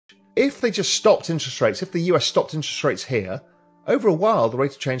If they just stopped interest rates, if the US stopped interest rates here, over a while the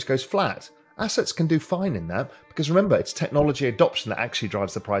rate of change goes flat. Assets can do fine in that, because remember, it's technology adoption that actually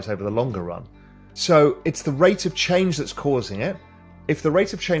drives the price over the longer run. So it's the rate of change that's causing it. If the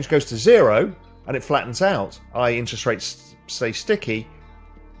rate of change goes to zero and it flattens out, i.e. interest rates stay sticky,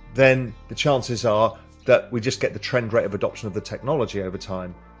 then the chances are that we just get the trend rate of adoption of the technology over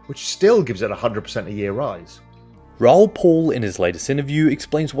time, which still gives it a 100% a year rise. Raoul Pal, in his latest interview,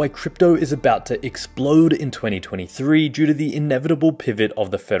 explains why crypto is about to explode in 2023 due to the inevitable pivot of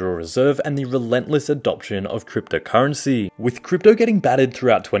the Federal Reserve and the relentless adoption of cryptocurrency. With crypto getting battered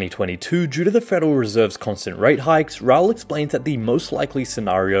throughout 2022 due to the Federal Reserve's constant rate hikes, Raoul explains that the most likely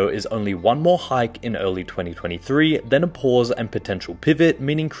scenario is only one more hike in early 2023, then a pause and potential pivot,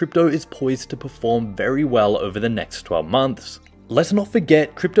 meaning crypto is poised to perform very well over the next 12 months. Let's not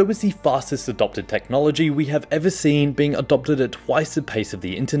forget, crypto is the fastest adopted technology we have ever seen, being adopted at twice the pace of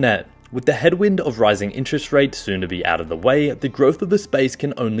the internet. With the headwind of rising interest rates soon to be out of the way, the growth of the space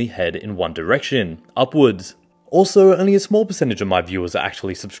can only head in one direction, upwards. Also, only a small percentage of my viewers are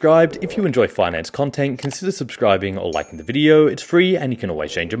actually subscribed. If you enjoy finance content, consider subscribing or liking the video. It's free and you can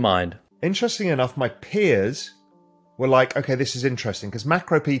always change your mind. Interestingly enough, my peers were like, okay, this is interesting, because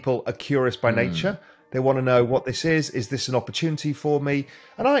macro people are curious by nature. They want to know what this is. Is this an opportunity for me?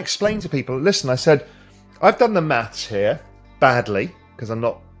 And I explained to people, listen, I said, I've done the maths here badly, because I'm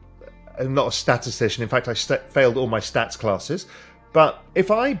not a statistician. In fact, I failed all my stats classes. But if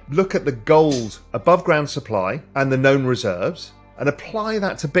I look at the gold above ground supply and the known reserves and apply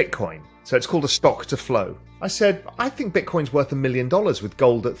that to Bitcoin, so it's called a stock to flow, I said, I think Bitcoin's worth $1 million with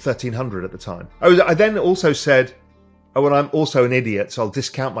gold at 1,300 at the time. I then also said, oh, and I'm also an idiot, so I'll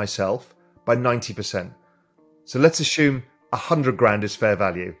discount myself by 90%. So let's assume 100 grand is fair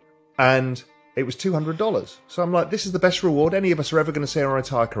value. And it was $200. So I'm like, this is the best reward any of us are ever going to see in our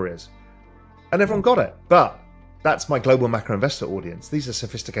entire careers. And everyone got it. But that's my global macro investor audience. These are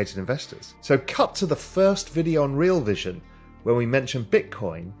sophisticated investors. So cut to the first video on Real Vision when we mentioned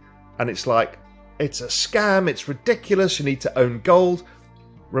Bitcoin. And it's like, it's a scam. It's ridiculous. You need to own gold.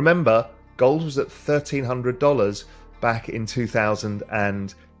 Remember, gold was at $1,300 back in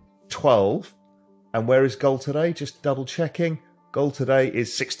 2012. And where is gold today? Just double checking. Gold today is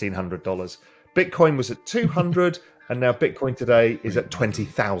 $1,600. Bitcoin was at 200, and now Bitcoin today is at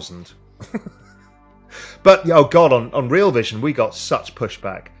 20,000. But oh god, on Real Vision we got such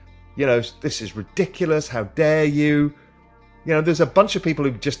pushback. You know, this is ridiculous. How dare you? You know, there's a bunch of people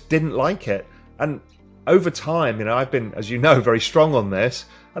who just didn't like it. And over time, you know, I've been, as you know, very strong on this.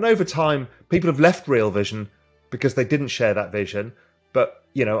 And over time, people have left Real Vision because they didn't share that vision. But,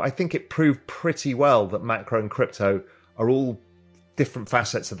 you know, I think it proved pretty well that macro and crypto are all different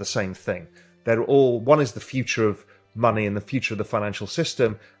facets of the same thing. They're all, one is the future of money and the future of the financial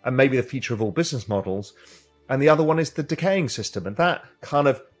system, and maybe the future of all business models. And the other one is the decaying system. And that kind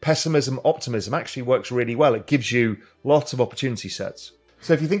of pessimism, optimism actually works really well. It gives you lots of opportunity sets.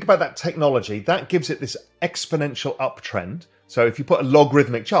 So if you think about that technology, that gives it this exponential uptrend. So if you put a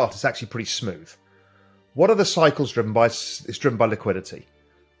logarithmic chart, it's actually pretty smooth. What are the cycles driven by? It's driven by liquidity.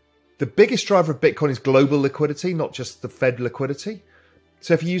 The biggest driver of Bitcoin is global liquidity, not just the Fed liquidity.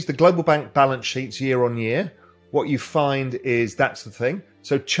 So if you use the global bank balance sheets year on year, what you find is that's the thing.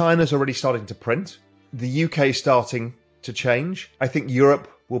 So China's already starting to print. The UK is starting to change. I think Europe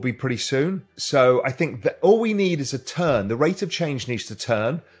will be pretty soon. So I think that all we need is a turn. The rate of change needs to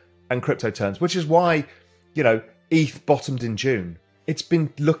turn and crypto turns, which is why, you know, ETH bottomed in June. It's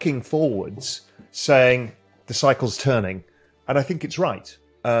been looking forwards, saying the cycle's turning, and I think it's right.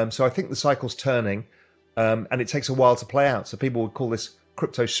 So I think the cycle's turning, and it takes a while to play out. So people would call this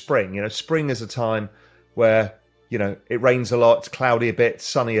crypto spring. You know, spring is a time where, you know, it rains a lot, it's cloudy a bit,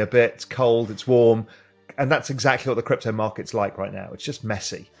 sunny a bit, it's cold, it's warm, and that's exactly what the crypto market's like right now. It's just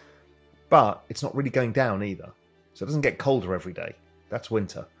messy, but it's not really going down either. So it doesn't get colder every day. That's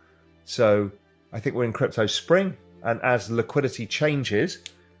winter. So I think we're in crypto spring, and as liquidity changes,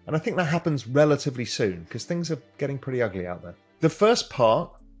 and I think that happens relatively soon because things are getting pretty ugly out there. The first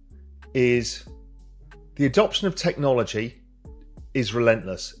part is the adoption of technology is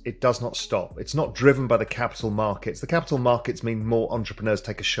relentless. It does not stop. It's not driven by the capital markets. The capital markets mean more entrepreneurs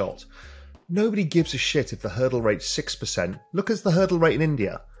take a shot. Nobody gives a shit if the hurdle rate's 6%. Look at the hurdle rate in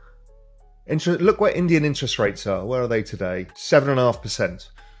India. Look where Indian interest rates are. Where are they today? 7.5%.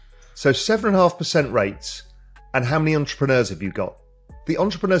 So 7.5% rates, and how many entrepreneurs have you got? The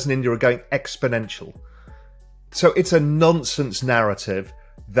entrepreneurs in India are going exponential. So it's a nonsense narrative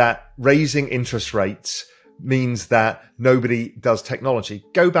that raising interest rates means that nobody does technology.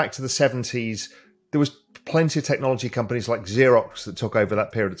 Go back to the 70s. There was plenty of technology companies like Xerox that took over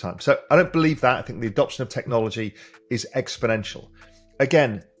that period of time. So I don't believe that. I think the adoption of technology is exponential.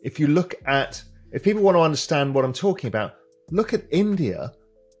 Again, if people want to understand what I'm talking about, look at India.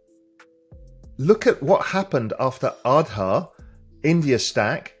 Look at what happened after Aadhaar, India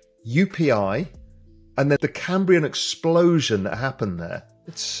Stack, UPI, and then the Cambrian explosion that happened there.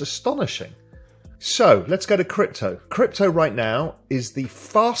 It's astonishing. So let's go to crypto. Crypto right now is the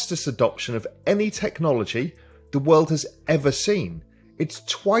fastest adoption of any technology the world has ever seen. It's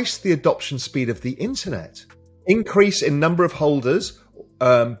twice the adoption speed of the internet. Increase in number of holders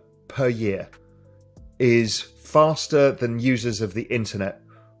per year is faster than users of the internet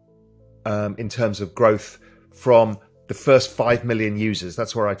in terms of growth from the first 5 million users.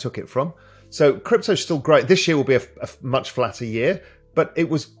 That's where I took it from. So crypto's still great. This year will be a much flatter year, but it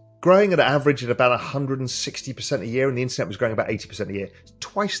was growing at an average at about 160% a year, and the internet was growing about 80% a year. It's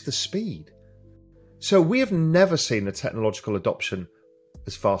twice the speed. So we have never seen a technological adoption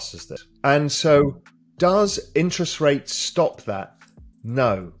as fast as this. And so does interest rates stop that?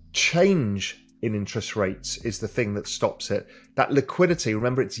 No. Change in interest rates is the thing that stops it. That liquidity,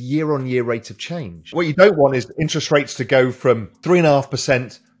 remember, it's year-on-year rate of change. What you don't want is interest rates to go from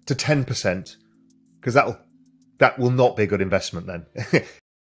 3.5% to 10%, because that will not be a good investment then.